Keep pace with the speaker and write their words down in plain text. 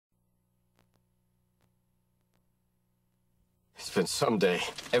Then someday,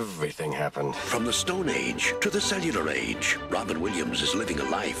 everything happened. From the Stone Age to the Cellular Age, Robin Williams is living a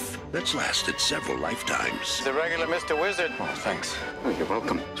life that's lasted several lifetimes. The regular Mr. Wizard. Oh, thanks. Oh, you're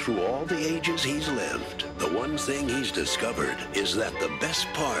welcome. Through all the ages he's lived, the one thing he's discovered is that the best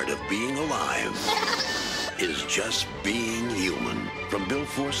part of being alive is just being human. From Bill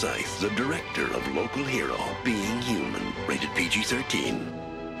Forsyth, the director of Local Hero, Being Human, rated PG-13.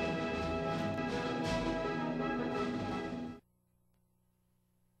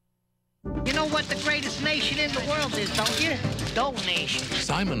 You know what the greatest nation in the world is, don't you? Dough Nation.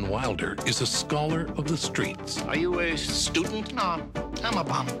 Simon Wilder is a scholar of the streets. Are you a student? No, I'm a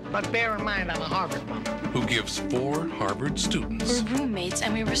bum. But bear in mind, I'm a Harvard bum. Who gives 4 Harvard students We're roommates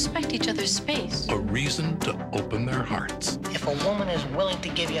and we respect each other's space. a reason to open their hearts. If a woman is willing to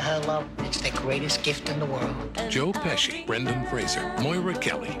give you her love, it's the greatest gift in the world. Joe Pesci, Brendan Fraser, Moira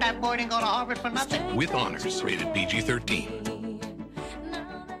Kelly, That boy didn't go to Harvard for nothing. with honors, rated PG-13.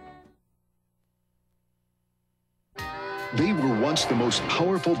 They were once the most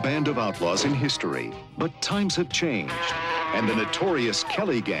powerful band of outlaws in history, but times have changed, and the notorious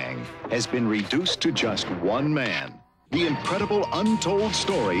Kelly Gang has been reduced to just one man. The incredible untold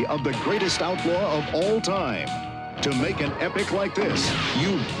story of the greatest outlaw of all time. To make an epic like this,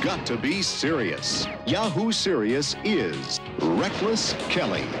 you've got to be serious. Yahoo Serious is Reckless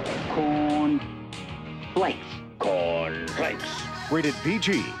Kelly. Corn flakes. Corn flakes. Rated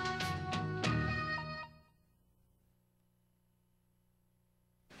PG.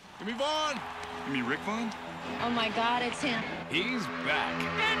 Give me Vaughn. You mean Rick Vaughn? Oh my God, it's him. He's back.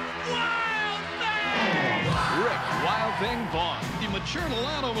 Rick Wild Thing Vaughn. He matured a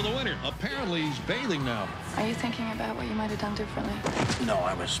lot over the winter. Apparently, he's bathing now. Are you thinking about what you might have done differently? No,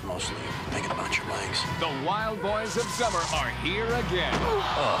 I was mostly thinking about your legs. The Wild Boys of Summer are here again.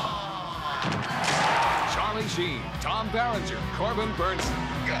 Charlie Sheen, Tom Berenger, Corbin Burnson.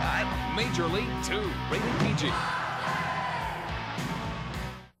 God. Major League 2, rated PG.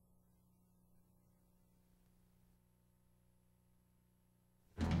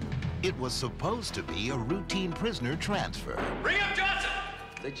 It was supposed to be a routine prisoner transfer. Bring up Johnson!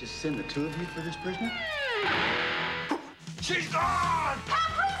 They just send the 2 of you for this prisoner? She's gone!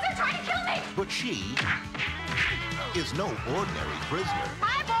 Help, please! They're trying to kill me! But she is no ordinary prisoner.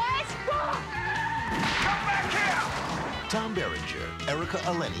 Hi, boys! Come back here! Tom Berenger, Erica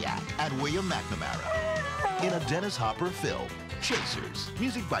Eleniak, and William McNamara in a Dennis Hopper film, Chasers.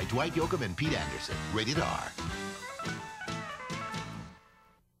 Music by Dwight Yoakam and Pete Anderson. Rated R.